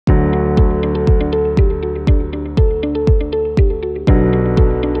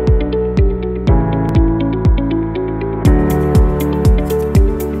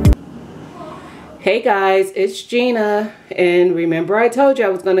Hey guys, it's Gina, and remember I told you I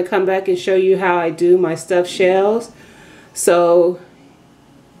was going to come back and show you how I do my stuffed shells. So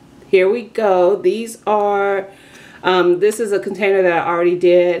here we go. These are, this is a container that I already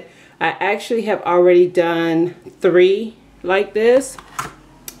did. I actually have already done 3 like this.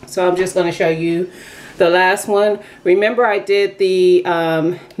 So I'm just going to show you the last one. Remember I did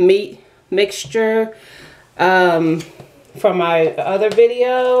the meat mixture from my other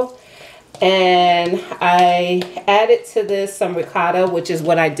video. And I added to this some ricotta, which is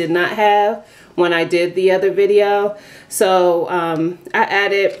what I did not have when I did the other video. So I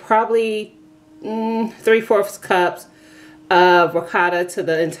added probably 3/4 cups of ricotta to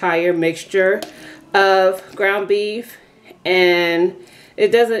the entire mixture of ground beef, and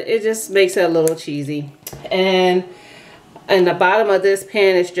it just makes it a little cheesy. And in the bottom of this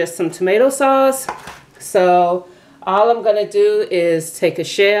pan is just some tomato sauce. So all I'm gonna do is take a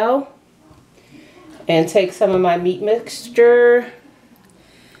shell and take some of my meat mixture,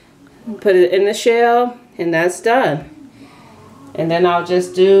 put it in the shell, and that's done. And then I'll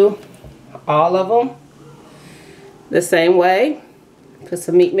just do all of them the same way. Put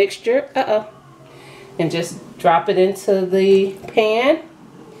some meat mixture, and just drop it into the pan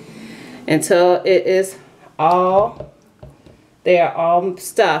until it is all, they are all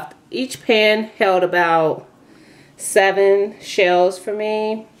stuffed. Each pan held about 7 shells for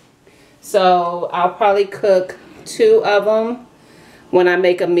me. So I'll probably cook 2 of them when I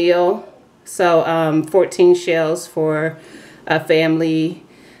make a meal. So 14 shells for a family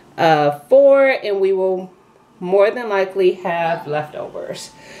of 4, and we will more than likely have leftovers.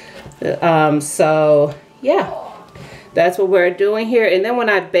 So yeah, that's what we're doing here. And then when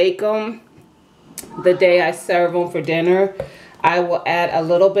I bake them, the day I serve them for dinner, I will add a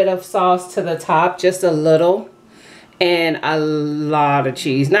little bit of sauce to the top, just a little. And a lot of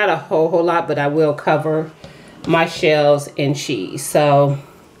cheese. Not a whole lot, but I will cover my shells in cheese. So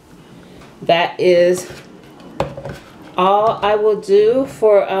that is all I will do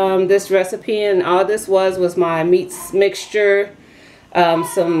for this recipe. And all this was my meat mixture.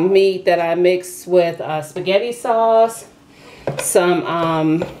 Some meat that I mixed with spaghetti sauce. Some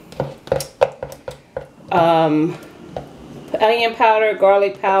onion powder,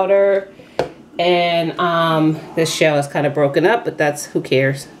 garlic powder. And this shell is kind of broken up, but that's, who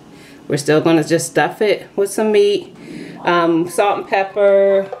cares? We're still going to just stuff it with some meat, salt and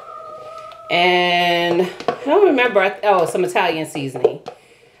pepper, and I don't remember, oh, some Italian seasoning.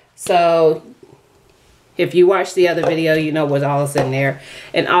 So if you watch the other video, you know what all is in there.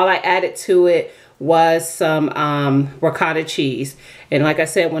 And all I added to it was some ricotta cheese. And like I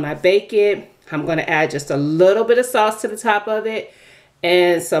said, when I bake it, I'm going to add just a little bit of sauce to the top of it,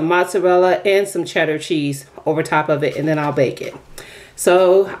 and some mozzarella and some cheddar cheese over top of it, and then I'll bake it.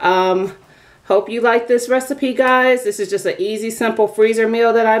 So hope you like this recipe, guys. This is just an easy, simple freezer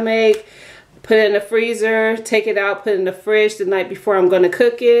meal that I make. Put it in the freezer, take it out, put it in the fridge the night before I'm going to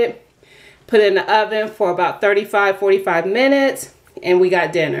cook it. Put it in the oven for about 35-45 minutes, and we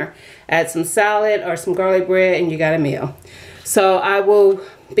got dinner. Add some salad or some garlic bread, and you got a meal. So I will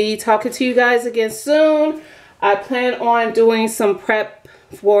be talking to you guys again soon. I plan on doing some prep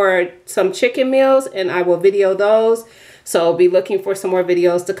for some chicken meals, and I will video those. So be looking for some more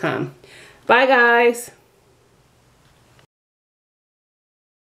videos to come. Bye, guys.